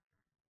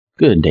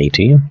Good day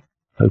to you.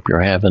 Hope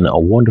you're having a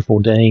wonderful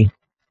day.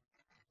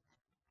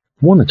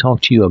 I want to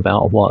talk to you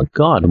about what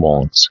God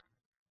wants.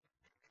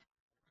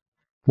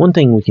 One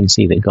thing we can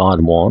see that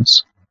God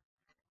wants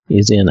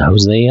is in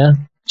Hosea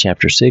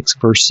chapter 6,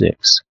 verse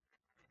 6.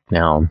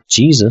 Now,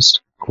 Jesus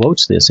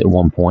quotes this at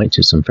one point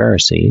to some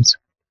Pharisees,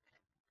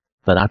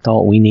 but I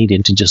thought we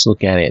needed to just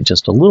look at it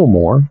just a little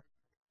more.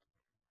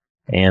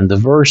 And the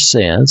verse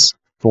says,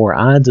 "For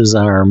I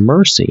desire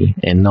mercy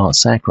and not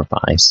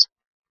sacrifice,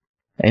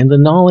 and the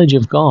knowledge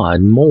of God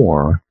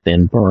more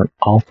than burnt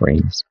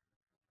offerings."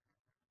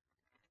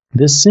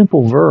 This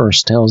simple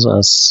verse tells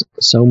us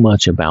so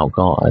much about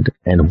God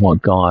and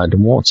what God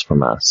wants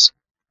from us.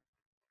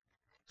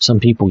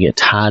 Some people get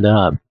tied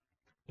up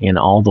in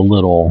all the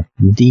little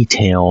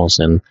details,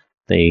 and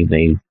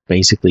they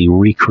basically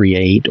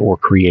recreate or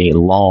create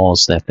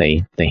laws that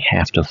they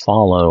have to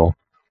follow,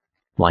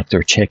 like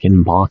they're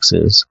checking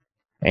boxes.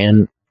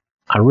 And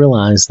I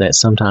realize that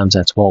sometimes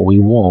that's what we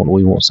want.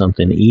 We want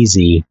something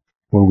easy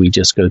where we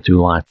just go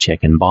through life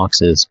checking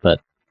boxes,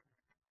 but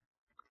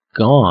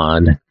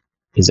God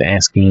is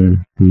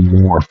asking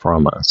more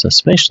from us,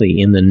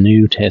 especially in the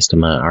New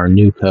Testament, our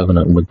new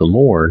covenant with the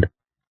Lord.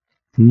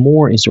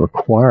 More is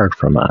required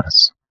from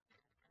us.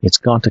 It's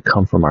got to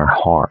come from our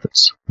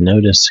hearts.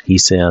 Notice he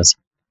says,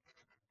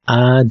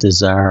 "I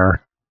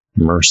desire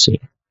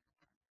mercy."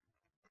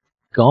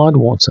 God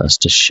wants us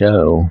to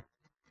show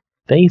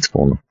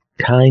faithful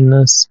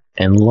kindness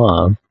and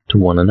love to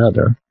one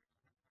another.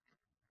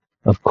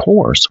 Of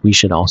course, we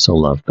should also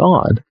love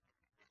God,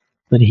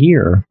 but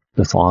here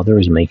the Father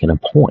is making a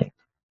point.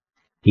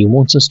 He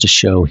wants us to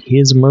show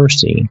His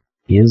mercy,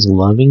 His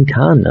loving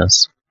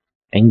kindness,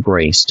 and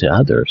grace to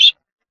others.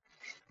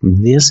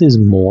 This is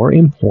more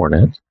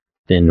important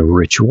than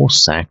ritual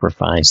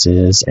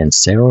sacrifices and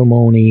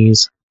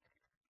ceremonies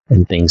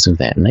and things of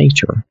that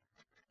nature.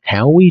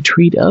 How we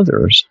treat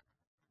others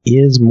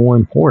is more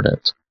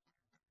important.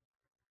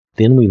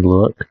 Then we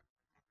look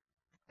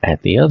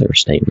at the other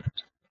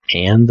statement,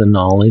 and the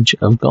knowledge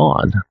of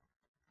God.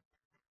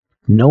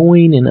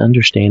 Knowing and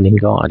understanding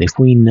God. If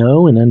we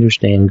know and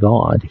understand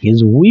God,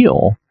 His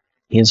will,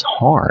 His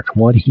heart,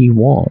 what He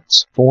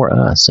wants for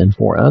us and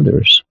for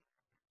others,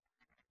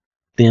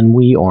 then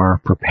we are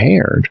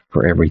prepared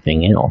for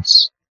everything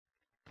else.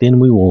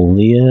 Then we will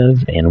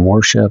live and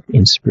worship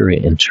in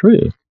spirit and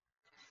truth,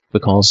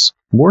 because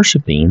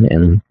worshiping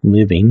and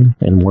living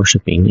and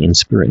worshiping in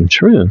spirit and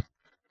truth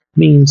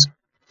means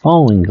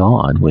following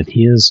God with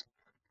His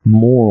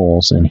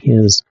morals and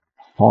His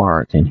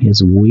heart and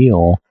His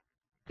will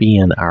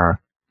being our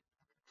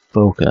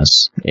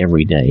focus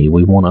every day.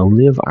 We want to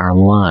live our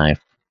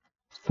life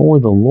for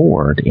the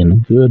Lord in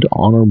good,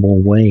 honorable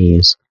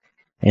ways,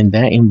 and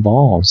that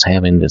involves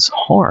having this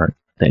heart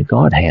that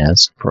God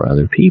has for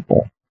other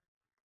people.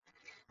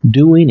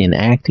 Doing and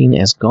acting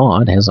as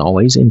God has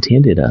always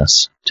intended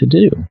us to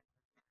do.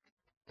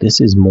 This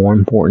is more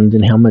important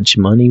than how much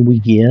money we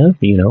give,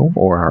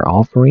 or our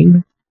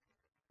offering.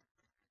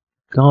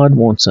 God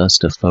wants us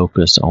to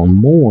focus on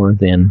more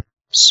than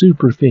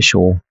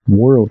superficial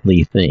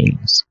worldly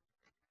things.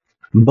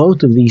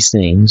 Both of these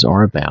things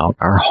are about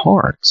our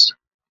hearts.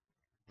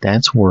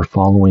 That's where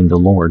following the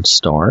Lord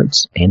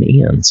starts and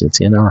ends.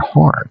 It's in our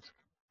heart.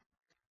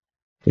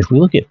 If we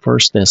look at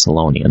 1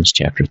 Thessalonians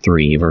chapter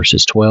 3,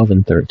 verses 12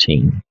 and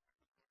 13,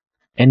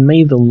 "And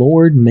may the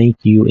Lord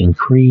make you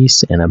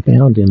increase and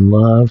abound in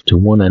love to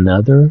one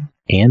another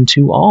and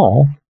to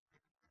all,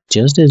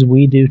 just as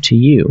we do to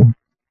you,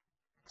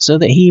 so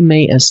that He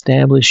may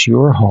establish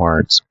your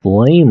hearts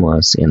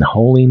blameless in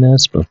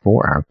holiness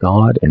before our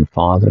God and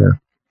Father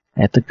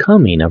at the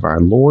coming of our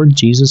Lord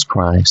Jesus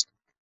Christ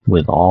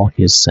with all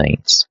His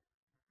saints."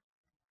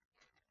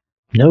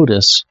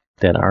 Notice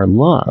that our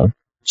love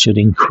should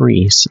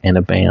increase and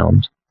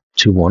abound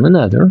to one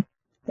another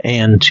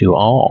and to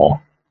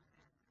all.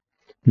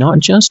 Not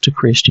just to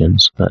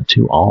Christians, but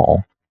to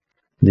all.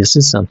 This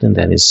is something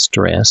that is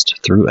stressed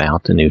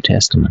throughout the New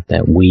Testament,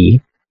 that we,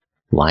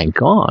 like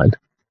God,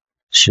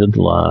 should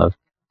love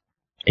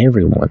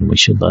everyone. We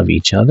should love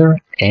each other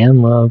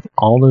and love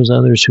all those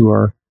others who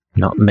are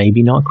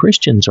maybe not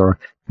Christians, or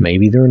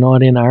maybe they're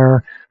not in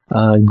our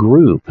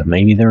group.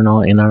 Maybe they're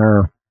not in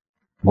our,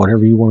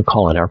 whatever you want to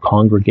call it, our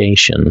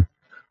congregation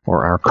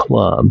or our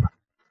club.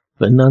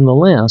 But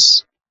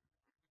nonetheless,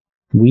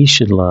 we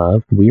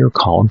are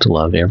called to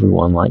love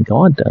everyone like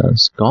God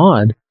does.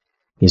 God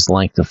is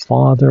like the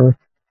Father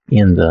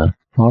in the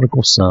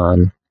prodigal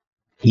son.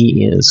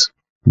 He is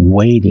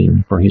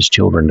waiting for His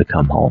children to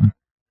come home.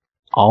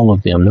 All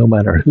of them, no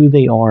matter who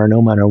they are,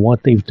 no matter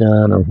what they've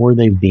done or where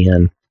they've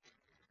been,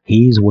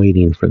 He's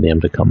waiting for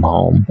them to come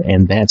home.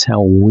 And that's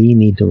how we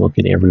need to look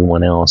at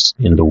everyone else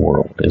in the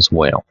world as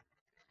well.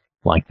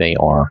 Like they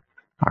are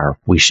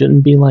we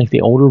shouldn't be like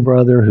the older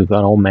brother who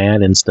got all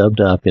mad and stubbed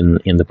up in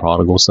the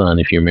prodigal son,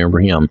 if you remember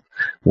him.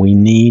 We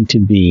need to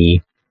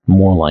be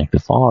more like the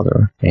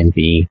Father and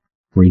be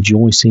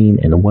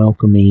rejoicing and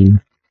welcoming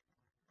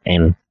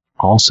and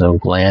also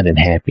glad and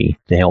happy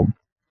to help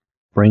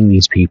bring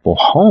these people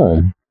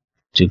home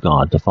to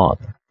God the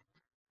Father.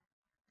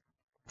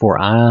 For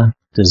I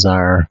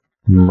desire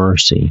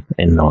mercy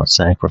and not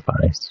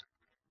sacrifice,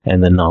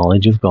 and the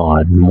knowledge of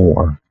God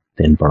more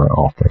than burnt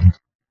offerings.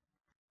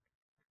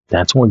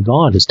 That's what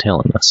God is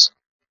telling us.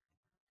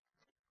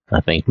 I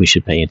think we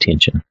should pay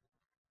attention.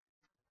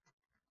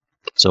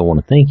 So I want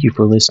to thank you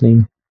for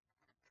listening.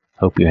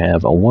 Hope you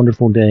have a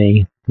wonderful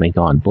day. May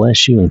God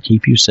bless you and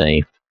keep you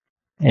safe.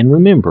 And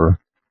remember,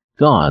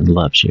 God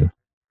loves you.